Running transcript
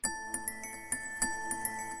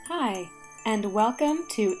Hi, and welcome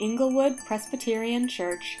to Inglewood Presbyterian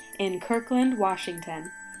Church in Kirkland,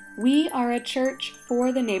 Washington. We are a church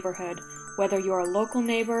for the neighborhood. Whether you're a local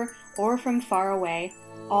neighbor or from far away,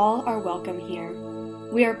 all are welcome here.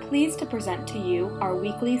 We are pleased to present to you our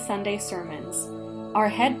weekly Sunday sermons. Our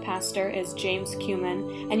head pastor is James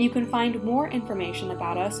Cuman, and you can find more information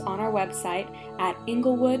about us on our website at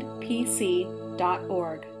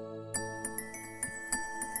inglewoodpc.org.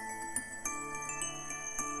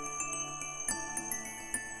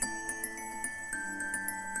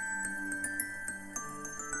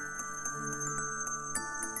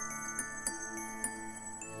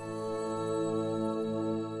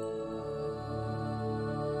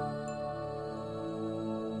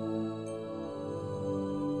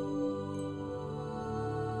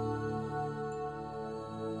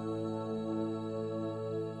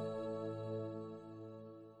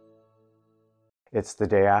 It's the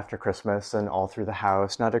day after Christmas, and all through the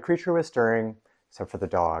house, not a creature was stirring, except for the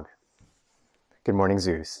dog. Good morning,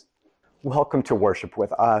 Zeus. Welcome to worship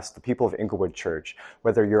with us, the people of Inglewood Church.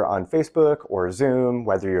 Whether you're on Facebook or Zoom,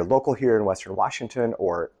 whether you're local here in Western Washington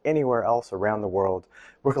or anywhere else around the world,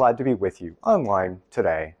 we're glad to be with you online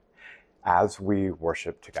today as we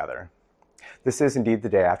worship together. This is indeed the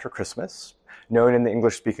day after Christmas, known in the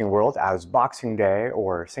English-speaking world as Boxing Day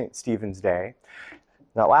or St. Stephen's Day.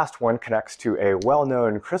 That last one connects to a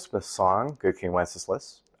well-known Christmas song, Good King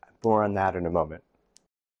Wenceslas. More on that in a moment.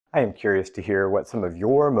 I am curious to hear what some of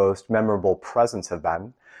your most memorable presents have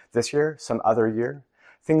been this year, some other year,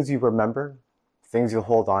 things you remember, things you'll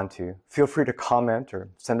hold on to. Feel free to comment or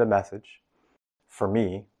send a message. For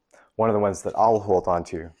me, one of the ones that I'll hold on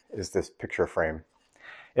to is this picture frame.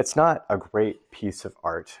 It's not a great piece of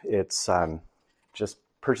art. It's just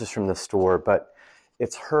purchased from the store, but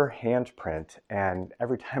it's her handprint, and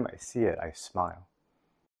every time I see it, I smile.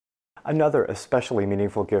 Another especially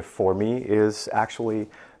meaningful gift for me is actually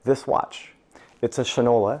this watch. It's a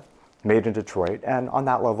Shinola made in Detroit, and on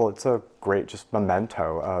that level, it's a great just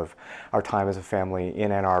memento of our time as a family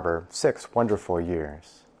in Ann Arbor, 6 wonderful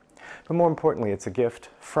years. But more importantly, it's a gift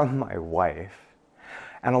from my wife,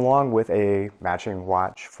 and along with a matching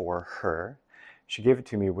watch for her, she gave it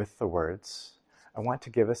to me with the words, "I want to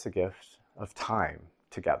give us a gift of time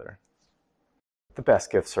together." The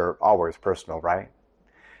best gifts are always personal, right?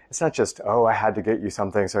 It's not just, oh, I had to get you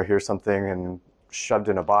something, so here's something and shoved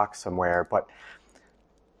in a box somewhere, but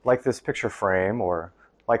like this picture frame or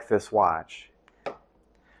like this watch,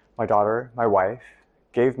 my daughter, my wife,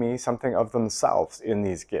 gave me something of themselves in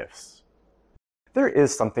these gifts. There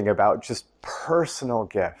is something about just personal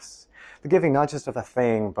gifts, the giving not just of a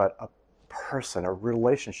thing, but a person, a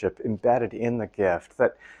relationship embedded in the gift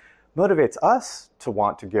that motivates us to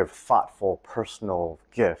want to give thoughtful, personal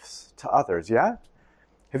gifts to others, yeah?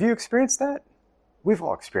 Have you experienced that? We've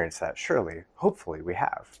all experienced that, surely. Hopefully we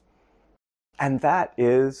have. And that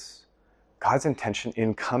is God's intention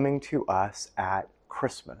in coming to us at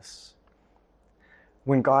Christmas.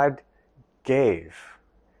 When God gave,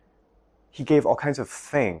 He gave all kinds of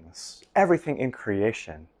things, everything in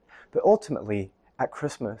creation. But ultimately, at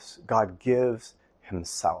Christmas, God gives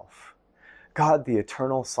Himself. God, the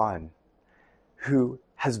eternal Son, who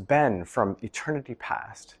has been from eternity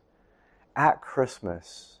past, at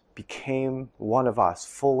Christmas became one of us,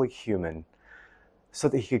 fully human, so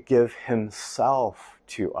that He could give Himself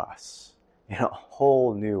to us in a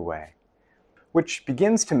whole new way, which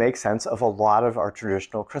begins to make sense of a lot of our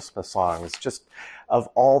traditional Christmas songs. Just of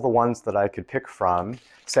all the ones that I could pick from,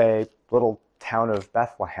 say, Little Town of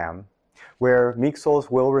Bethlehem, where meek souls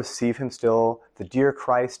will receive Him still, the dear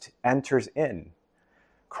Christ enters in.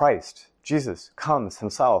 Christ, Jesus, comes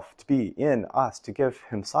Himself to be in us, to give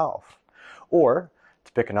Himself. Or,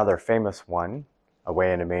 to pick another famous one,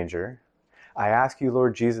 Away in a Manger, I ask you,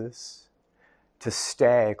 Lord Jesus, to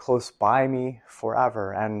stay close by me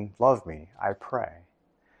forever and love me, I pray.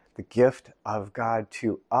 The gift of God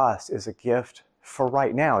to us is a gift for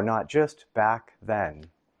right now, not just back then.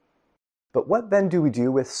 But what then do we do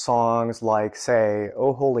with songs like, say,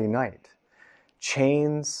 O Holy Night?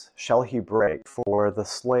 Chains shall He break, for the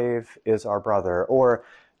slave is our brother. Or,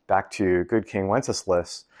 back to Good King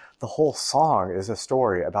Wenceslas, the whole song is a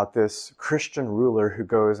story about this Christian ruler who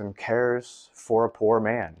goes and cares for a poor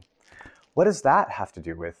man. What does that have to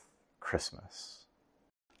do with Christmas?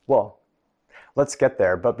 Well, let's get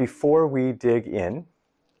there. But before we dig in,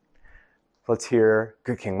 let's hear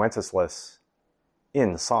Good King Wenceslas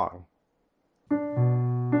in song. Good King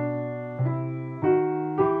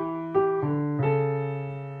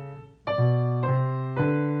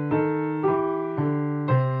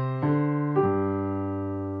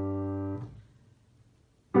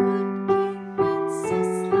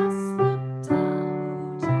Wenceslas.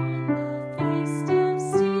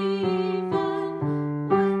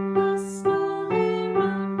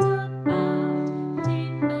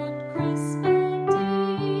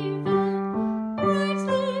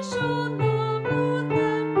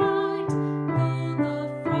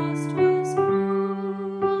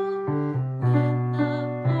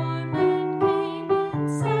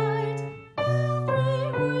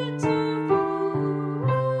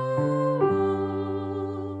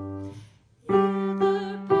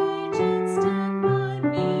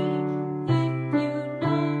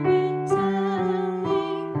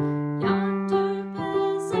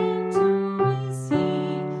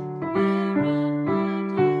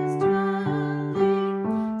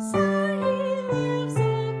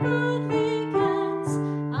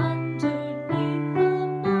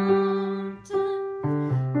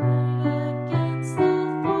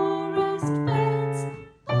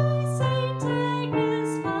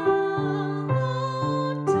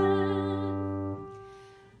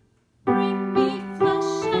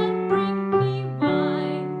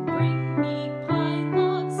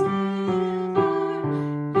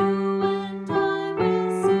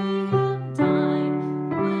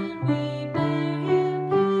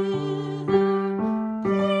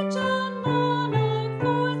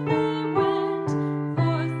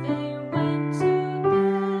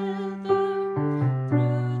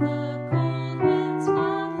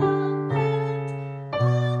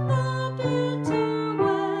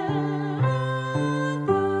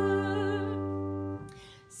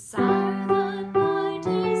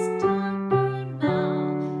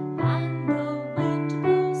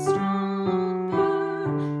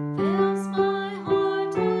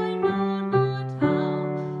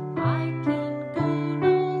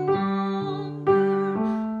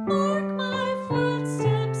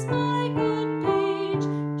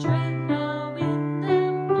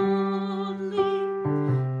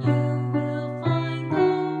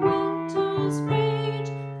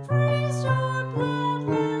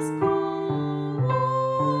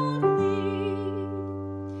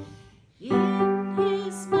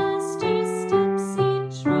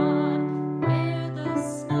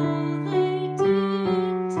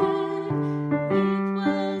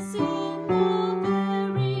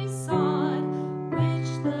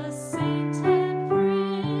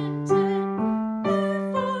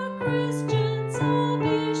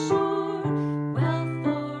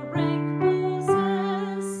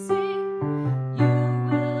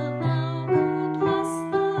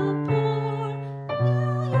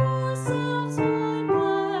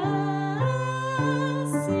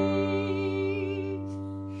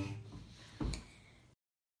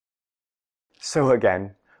 So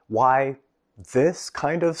again, why this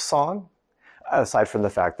kind of song? Aside from the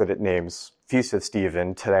fact that it names Feast of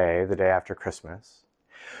Stephen today, the day after Christmas.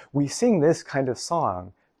 We sing this kind of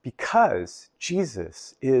song because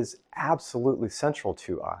Jesus is absolutely central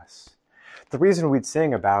to us. The reason we'd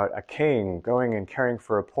sing about a king going and caring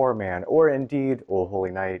for a poor man, or indeed, O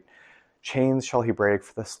Holy Night, chains shall he break,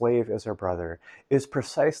 for the slave is our brother, is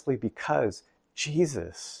precisely because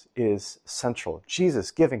Jesus is central. Jesus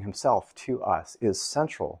giving himself to us is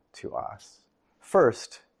central to us.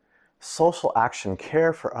 First, social action,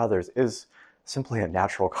 care for others, is simply a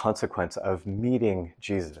natural consequence of meeting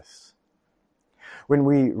Jesus. When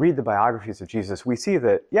we read the biographies of Jesus, we see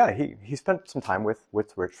that, yeah, he spent some time with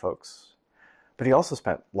rich folks, but he also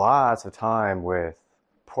spent lots of time with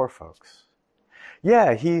poor folks.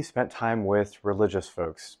 Yeah, he spent time with religious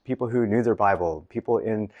folks, people who knew their Bible, people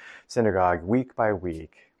in synagogue week by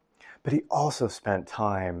week. But he also spent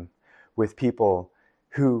time with people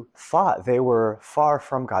who thought they were far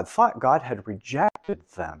from God, thought God had rejected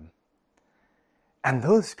them. And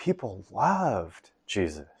those people loved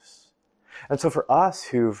Jesus. And so for us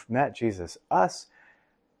who've met Jesus, us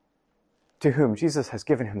to whom Jesus has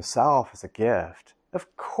given himself as a gift,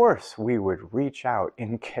 of course we would reach out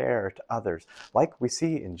in care to others, like we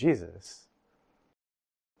see in Jesus.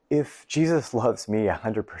 If Jesus loves me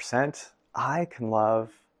 100%, I can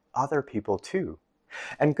love other people too.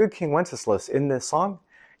 And Good King Wenceslas in this song,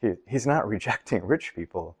 he's not rejecting rich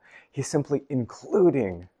people. He's simply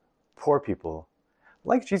including poor people,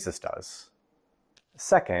 like Jesus does.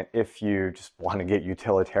 Second, if you just want to get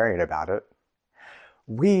utilitarian about it,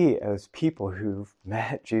 we as people who've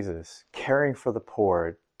met Jesus, caring for the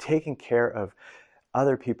poor, taking care of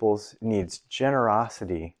other people's needs,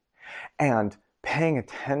 generosity, and paying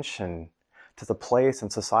attention to the place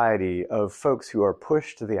and society of folks who are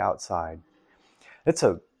pushed to the outside. It's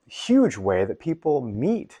a huge way that people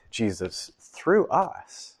meet Jesus through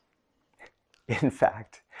us. In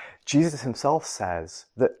fact, Jesus himself says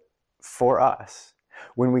that for us,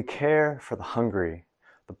 when we care for the hungry,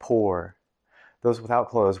 the poor, those without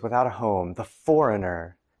clothes, without a home, the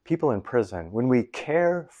foreigner, people in prison, when we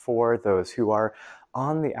care for those who are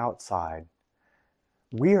on the outside,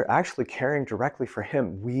 we are actually caring directly for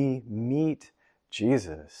him. We meet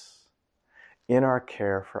Jesus in our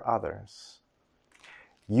care for others.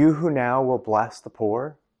 You who now will bless the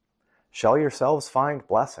poor, shall yourselves find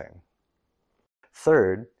blessing.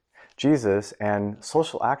 Third, Jesus and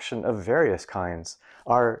social action of various kinds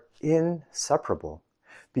are inseparable.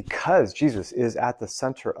 Because Jesus is at the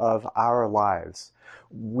center of our lives,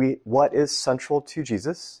 what is central to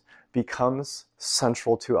Jesus becomes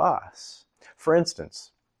central to us. For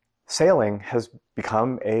instance, sailing has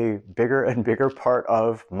become a bigger and bigger part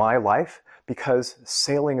of my life because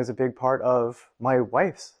sailing is a big part of my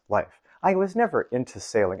wife's life. I was never into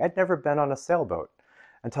sailing. I'd never been on a sailboat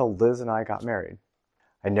until Liz and I got married.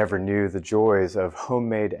 I never knew the joys of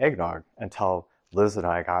homemade eggnog until Liz and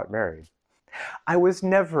I got married. I was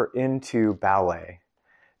never into ballet,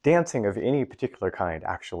 dancing of any particular kind,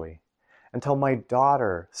 actually, until my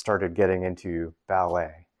daughter started getting into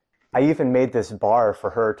ballet. I even made this bar for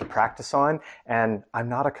her to practice on, and I'm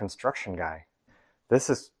not a construction guy. This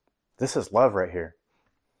is love right here.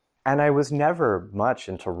 And I was never much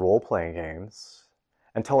into role-playing games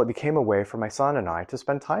until it became a way for my son and I to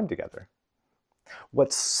spend time together.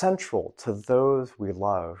 What's central to those we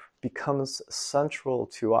love becomes central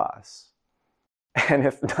to us. And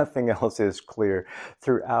if nothing else is clear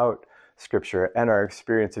throughout Scripture and our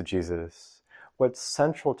experience of Jesus, what's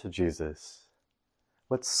central to Jesus,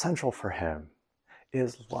 what's central for him,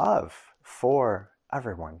 is love for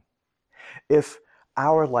everyone. If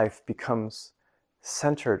our life becomes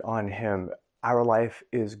centered on him, our life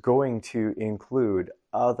is going to include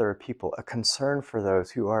other people, a concern for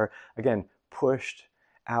those who are, again, pushed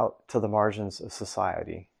out to the margins of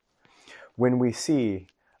society. When we see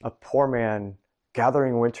a poor man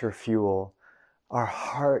gathering winter fuel, our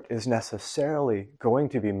heart is necessarily going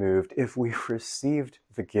to be moved if we've received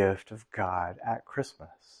the gift of God at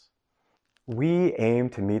Christmas. We aim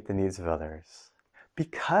to meet the needs of others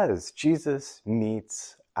because Jesus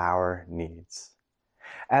meets our needs.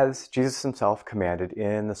 As Jesus himself commanded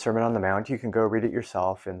in the Sermon on the Mount, you can go read it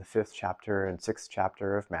yourself in the 5th chapter and 6th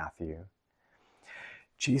chapter of Matthew.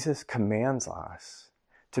 Jesus commands us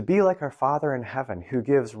to be like our Father in heaven, who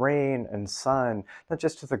gives rain and sun, not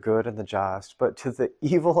just to the good and the just, but to the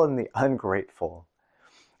evil and the ungrateful.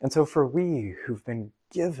 And so for we who've been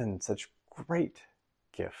given such great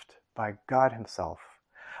gift by God himself,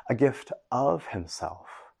 a gift of himself,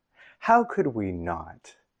 how could we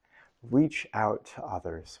not reach out to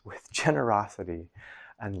others with generosity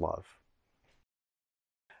and love?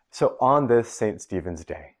 So on this St. Stephen's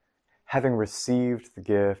Day, having received the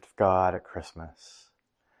gift of God at Christmas,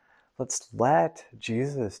 let's let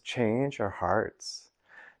Jesus change our hearts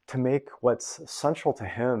to make what's central to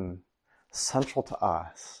him central to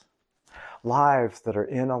us. Lives that are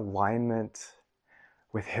in alignment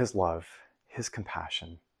with his love, his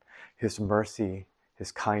compassion, his mercy,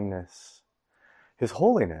 his kindness, his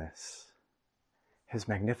holiness, his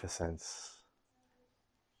magnificence,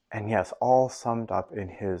 and yes, all summed up in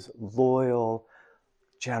his loyal,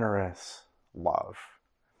 generous love.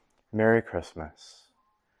 Merry Christmas.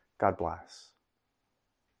 God bless.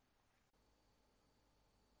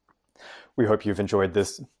 We hope you've enjoyed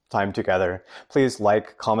this time together. Please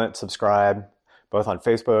like, comment, subscribe, both on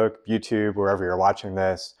Facebook, YouTube, wherever you're watching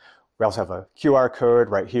this. We also have a QR code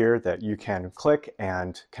right here that you can click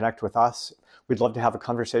and connect with us. We'd love to have a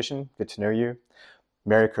conversation, get to know you.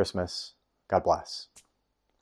 Merry Christmas. God bless.